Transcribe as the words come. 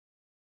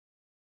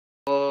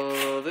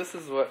So this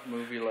is what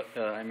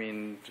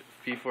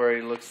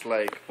P4A looks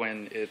like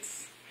when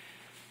it's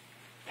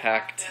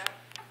packed.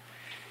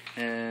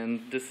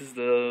 And this is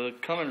the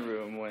common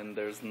room when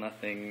there's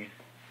nothing.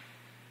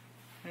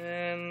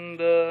 And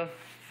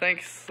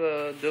thanks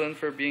Dylan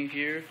for being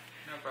here.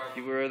 No problem.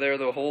 You were there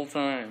the whole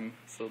time,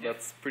 so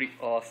that's pretty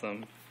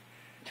awesome.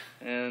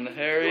 And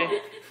Harry I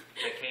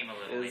came a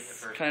little late the is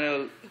first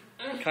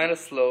kind of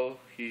slow.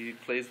 He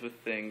plays with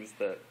things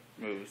that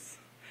moves,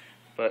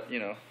 but you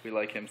know, we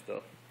like him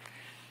still.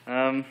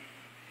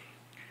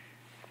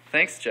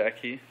 Thanks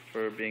Jackie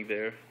for being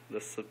there, the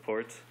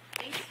support.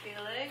 Thanks,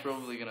 Felix.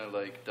 Probably gonna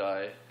like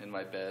die in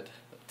my bed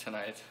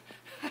tonight.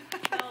 No,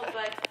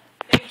 but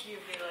thank you,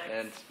 Felix.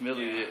 And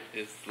Millie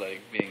is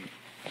like being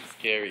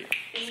scary.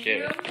 Thank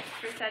you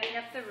for setting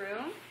up the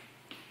room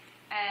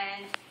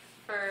and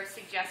for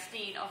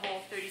suggesting a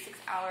whole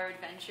 36-hour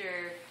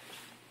adventure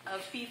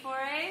of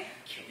P4A.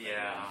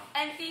 Yeah.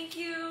 And thank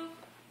you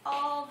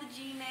all the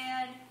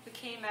G-Man who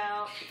came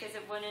out, because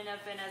it wouldn't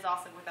have been as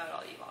awesome without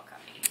all you all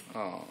coming.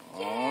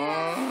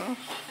 Aww.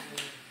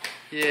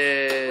 We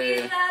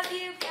Yay. love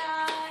you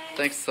guys.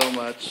 Thanks so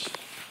much.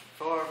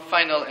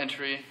 Final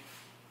entry.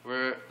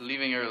 We're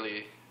leaving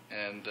early,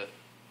 and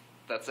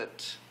that's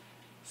it.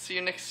 See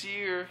you next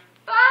year.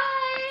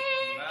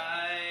 Bye.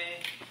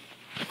 Bye.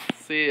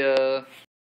 See ya.